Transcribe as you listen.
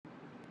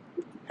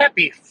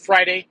Happy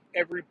Friday,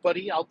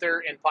 everybody out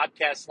there in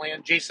podcast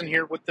land. Jason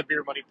here with the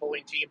Beer Money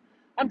Pulling Team.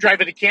 I'm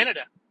driving to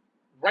Canada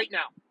right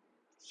now.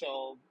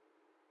 So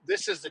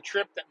this is the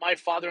trip that my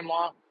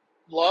father-in-law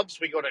loves.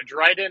 We go to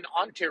Dryden,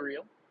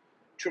 Ontario,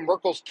 to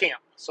Merkel's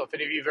Camp. So if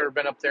any of you have ever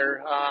been up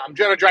there, I'm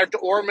going to drive to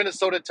Orr,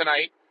 Minnesota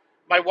tonight.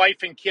 My wife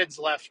and kids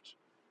left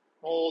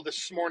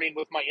this morning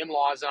with my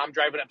in-laws, and I'm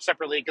driving up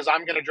separately because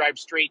I'm going to drive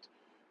straight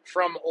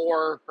from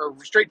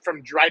straight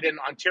from Dryden,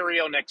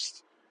 Ontario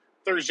next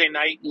Thursday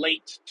night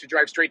late to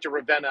drive straight to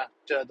Ravenna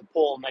to the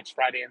poll next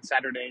Friday and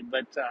Saturday.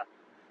 But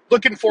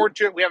looking forward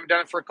to it. We haven't done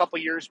it for a couple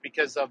of years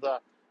because of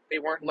they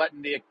weren't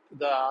letting the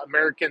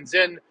Americans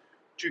in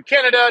to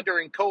Canada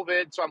during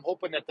COVID. So I'm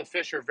hoping that the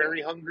fish are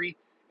very hungry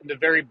and the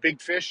very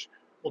big fish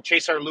will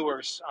chase our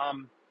lures.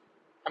 I'm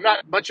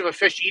not much of a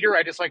fish eater.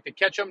 I just like to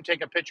catch them,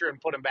 take a picture, and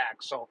put them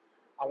back. So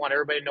I want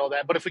everybody to know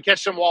that. But if we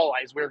catch some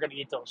walleyes, we're going to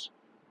eat those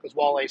because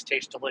walleyes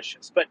taste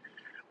delicious. But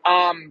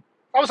I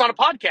was on a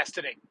podcast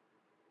today.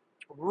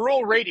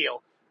 Rural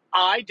Radio.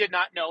 I did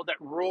not know that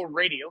Rural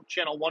Radio,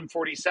 channel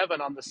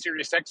 147 on the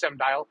Sirius XM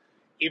dial,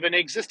 even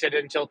existed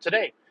until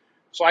today.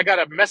 So I got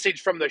a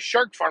message from the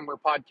Shark Farmer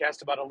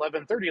podcast about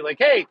 11:30, like,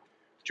 hey, do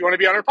you want to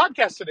be on our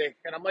podcast today?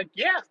 And I'm like,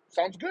 yeah,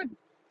 sounds good.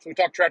 So we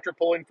talked tractor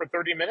pulling for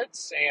 30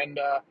 minutes, and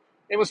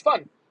it was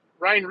fun.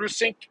 Ryan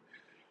Rusink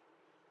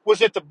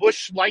was at the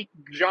Busch Light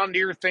John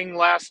Deere thing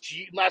last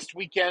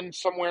weekend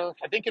somewhere,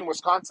 I think in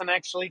Wisconsin,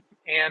 actually.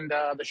 And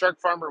the Shark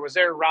Farmer was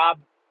there. Rob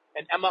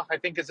and Emma, I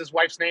think is his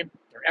wife's name,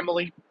 or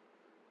Emily.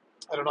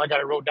 I don't know. I got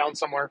it wrote down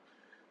somewhere.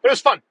 But it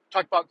was fun.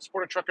 Talk about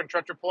sport of truck and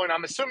tractor pulling.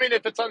 I'm assuming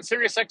if it's on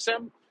Sirius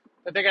XM,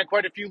 that they got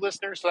quite a few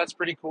listeners, so that's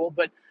pretty cool.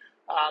 But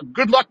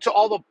good luck to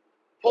all the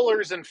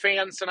pullers and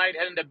fans tonight,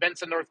 heading to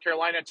Benson, North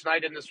Carolina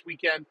tonight and this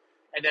weekend,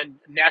 and then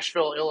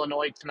Nashville,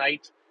 Illinois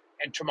tonight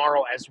and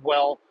tomorrow as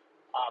well.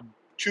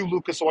 2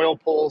 Lucas Oil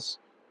pulls.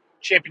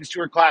 Champions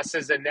Tour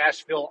classes in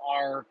Nashville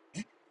are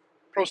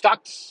Pro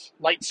Stocks,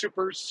 Light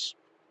Supers.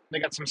 They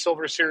got some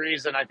Silver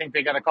Series, and I think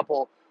they got a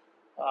couple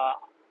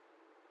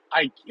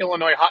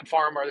Illinois Hot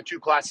Farm are the 2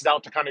 classes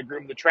out to kind of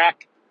groom the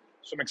track.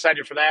 So I'm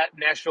excited for that.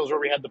 Nashville's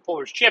where we had the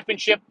Pullers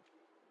Championship.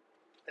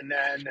 And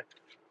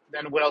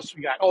then what else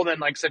we got? Oh, then,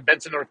 like I said,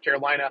 Benson, North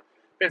Carolina.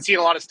 Been seeing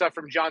a lot of stuff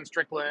from John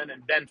Strickland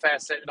and Ben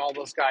Fassett and all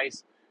those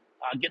guys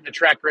getting the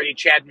track ready,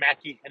 Chad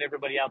Mackey and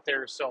everybody out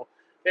there. So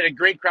they had a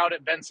great crowd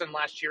at Benson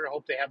last year. I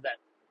hope they have that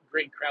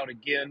great crowd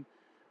again.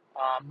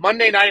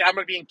 Monday night, I'm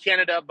going to be in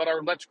Canada, but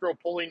our Let's Grow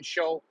Pulling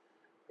show,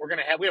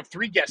 we have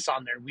 3 guests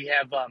on there. We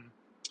have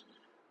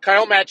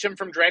Kyle Matcham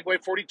from Dragway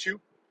 42.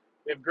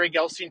 We have Greg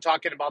Elstein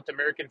talking about the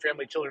American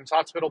Family Children's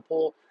Hospital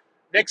poll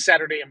next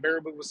Saturday in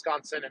Baraboo,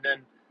 Wisconsin. And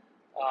then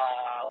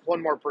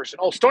one more person.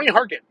 Oh, Stony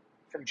Hargett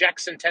from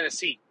Jackson,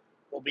 Tennessee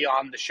will be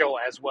on the show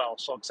as well.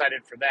 So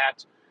excited for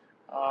that.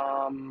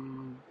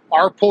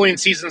 Our pulling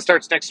season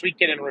starts next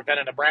weekend in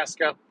Ravenna,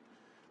 Nebraska.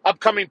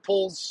 Upcoming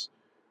pulls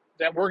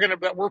that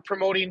we're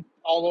promoting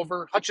all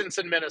over.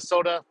 Hutchinson,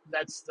 Minnesota.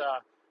 That's the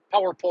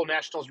Power Pull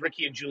Nationals,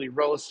 Ricky and Julie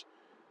Rose,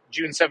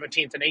 June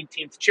 17th and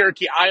 18th.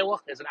 Cherokee, Iowa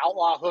is an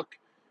outlaw hook,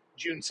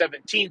 June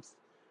 17th.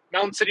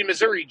 Mountain City,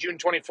 Missouri, June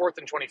 24th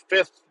and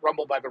 25th,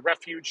 Rumble by the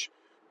Refuge.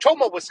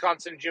 Toma,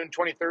 Wisconsin, June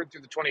 23rd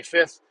through the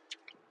 25th.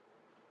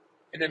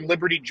 And then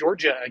Liberty,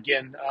 Georgia,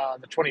 again,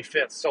 the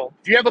 25th. So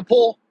if you have a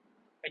pull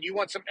and you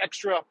want some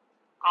extra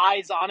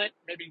eyes on it,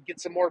 maybe get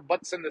some more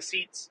butts in the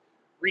seats,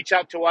 reach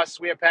out to us.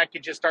 We have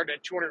packages starting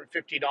at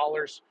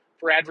 $250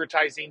 for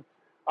advertising,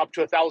 up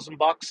to $1,000.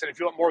 And if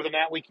you want more than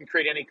that, we can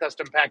create any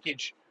custom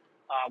package.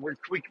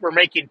 We're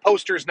making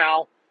posters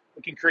now.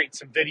 We can create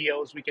some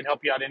videos. We can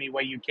help you out any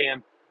way you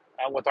can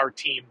with our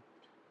team.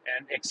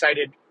 And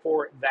excited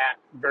for that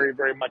very,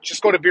 very much.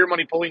 Just go to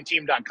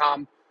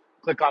beermoneypullingteam.com.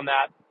 Click on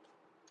that.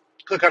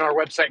 Click on our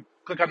website.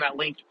 Click on that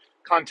link.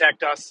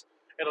 Contact us.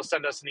 It'll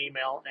send us an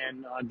email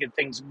and get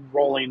things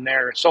rolling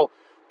there. So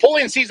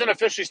pulling season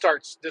officially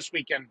starts this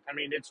weekend. I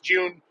mean, it's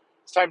June.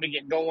 It's time to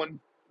get going,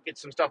 get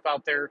some stuff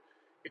out there.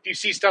 If you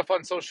see stuff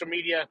on social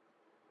media,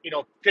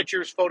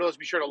 pictures, photos,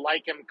 be sure to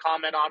like them,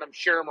 comment on them,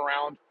 share them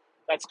around.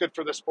 That's good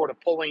for the sport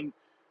of pulling.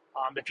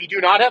 If you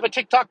do not have a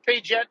TikTok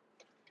page yet,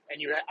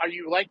 and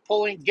you like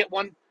pulling, get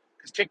one,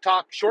 because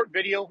TikTok short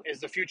video is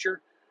the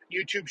future.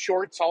 YouTube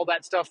Shorts, all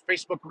that stuff,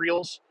 Facebook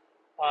Reels,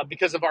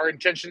 because of our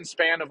attention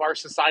span of our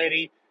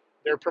society,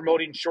 they're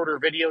promoting shorter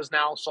videos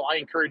now. So I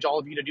encourage all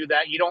of you to do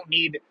that.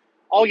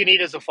 All you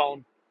need is a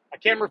phone, a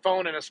camera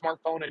phone and a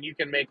smartphone, and you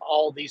can make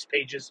all these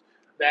pages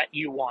that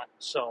you want.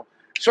 So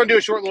just want to do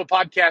a short little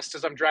podcast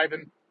as I'm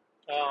driving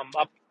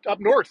up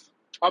north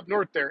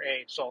there,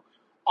 So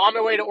on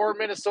my way to Orr,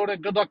 Minnesota.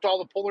 Good luck to all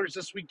the pullers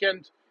this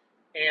weekend.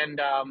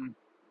 And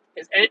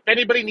if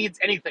anybody needs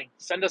anything,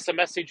 send us a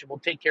message and we'll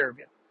take care of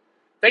you.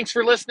 Thanks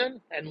for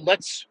listening, and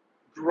let's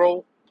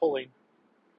grow pulling.